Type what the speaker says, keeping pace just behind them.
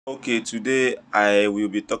Okay, today I will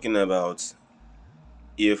be talking about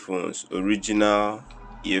earphones, original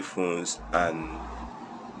earphones, and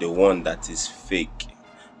the one that is fake.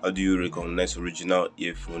 How do you recognize original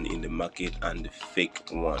earphone in the market and the fake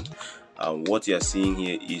one? What you are seeing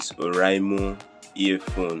here is Oraimo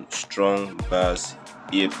earphone, strong bass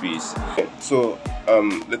earpiece. So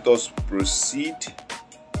let us proceed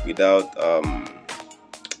without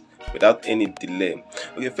without any delay.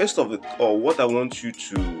 Okay, first of all, what you are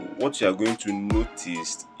going to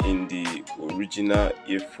notice in the original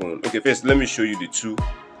earphone. Okay, first let me show you the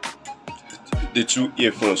two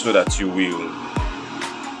earphones so that you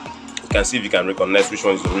can see if you can recognize which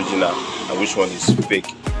one is original and which one is fake.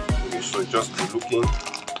 Okay, so just be looking.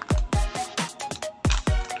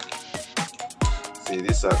 See,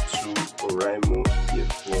 these are two Oraimo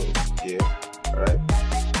earphones here. Alright,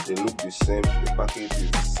 they look the same, the package is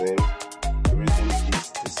the same, everything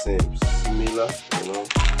is the same, similar, you know.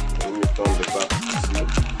 Let me turn the back to see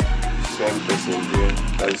same person there.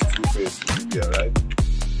 That is Two-Face Video, right?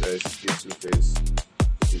 There is Two-Face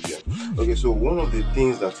Video. Okay, so one of the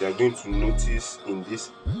things that you are going to notice in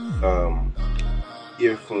these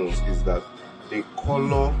earphones is that the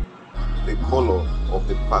color of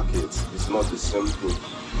the package is not the same thing.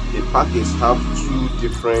 The package have two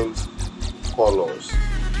different colors.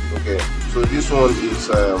 Okay, so this one is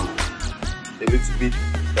a little bit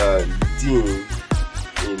dim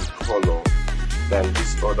in color than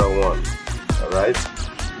this other one. Alright,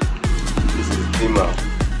 this is dimmer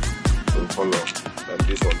in color than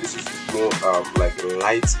this one. This is more like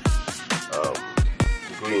light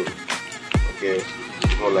green. Okay,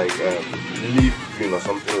 it's more like leaf green or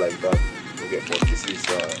something like that. Okay, but this is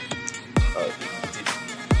deep.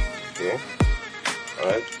 Okay,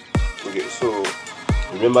 alright. Okay, so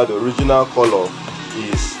remember the original color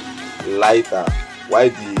is lighter, while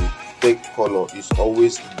the fake color is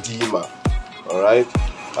always dimmer. Alright,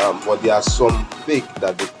 but there are some fake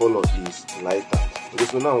that the color is lighter. Okay,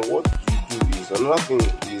 so now what you do is, another thing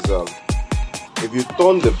is, if you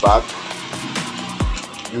turn the back,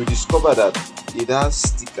 you discover that it has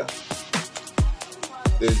sticker.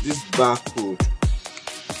 There's this barcode.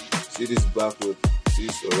 See this barcode?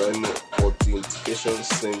 This Oraimo Authentication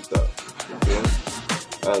Center. Okay,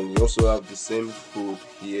 and you also have the same code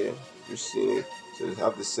here. You see it? So you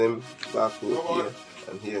have the same barcode here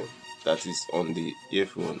and here. That is on the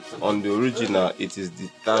earphone. On the original, it is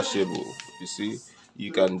detachable. You see,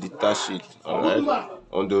 you can detach it. All right.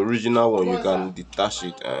 On the original one, you can detach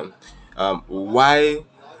it, and why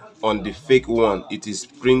on the fake one it is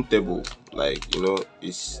printable? Like, you know,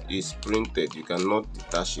 it's printed. You cannot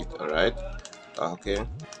detach it. All right. Okay,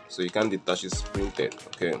 so you can't detach, it's printed.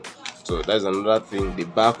 Okay, so that's another thing, the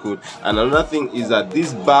barcode. And another thing is that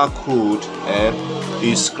this barcode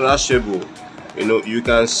is scratchable. You know, you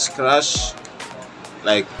can scratch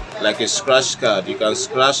like a scratch card. You can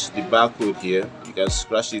scratch the barcode here, you can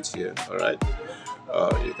scratch it here. All right,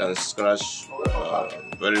 you can scratch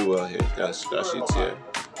very well here, you can scratch it here.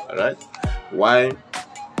 All right, why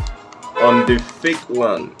on the fake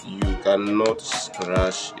one you cannot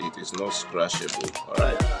scratch it, is not scratchable. All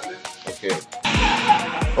right.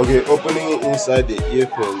 Okay, opening inside the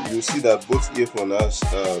earphone, you see that both earphone has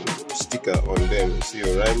sticker on them. You see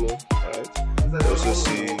Oraimo. All right, you also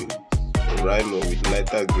see Oraimo with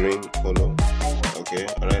lighter green color. Okay,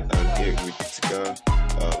 all right, and here with sticker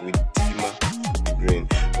with dimmer green.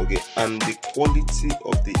 Okay, and the quality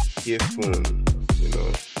of the earphone, you know,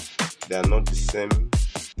 they are not the same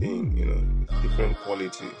thing, you know, different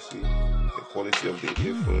quality. See, the quality of the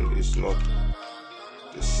earphone is not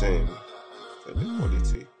the same. So the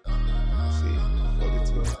quality, see,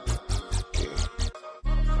 quality. Okay,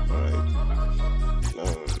 alright.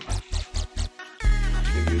 Now,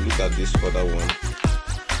 if you look at this other one,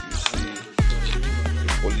 you see the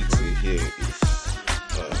quality here is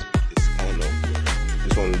kind of,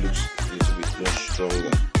 this one looks a little bit more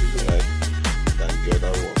stronger, right, than the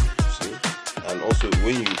other one. And also,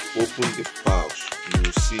 when you open the pouch, you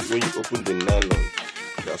will see, when you open the nylon,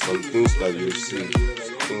 there are some things that you will see,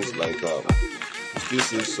 things like you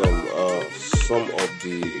still see some of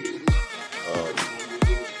the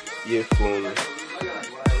earphone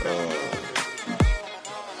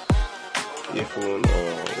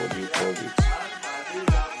what do you call it?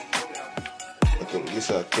 I think these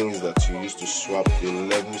are things that you use to swap the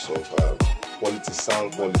levels of quality,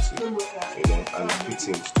 sound quality, you know, and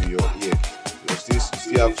fittings to your ear. You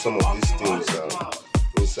still have some of these things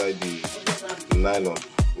inside the nylon,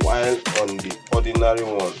 while on the ordinary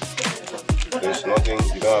one there's nothing,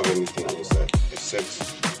 you don't have anything inside except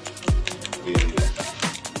the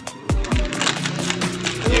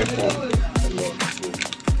earphone alone. So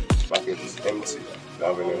It's empty. You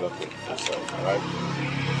have any nothing inside.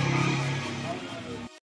 Alright.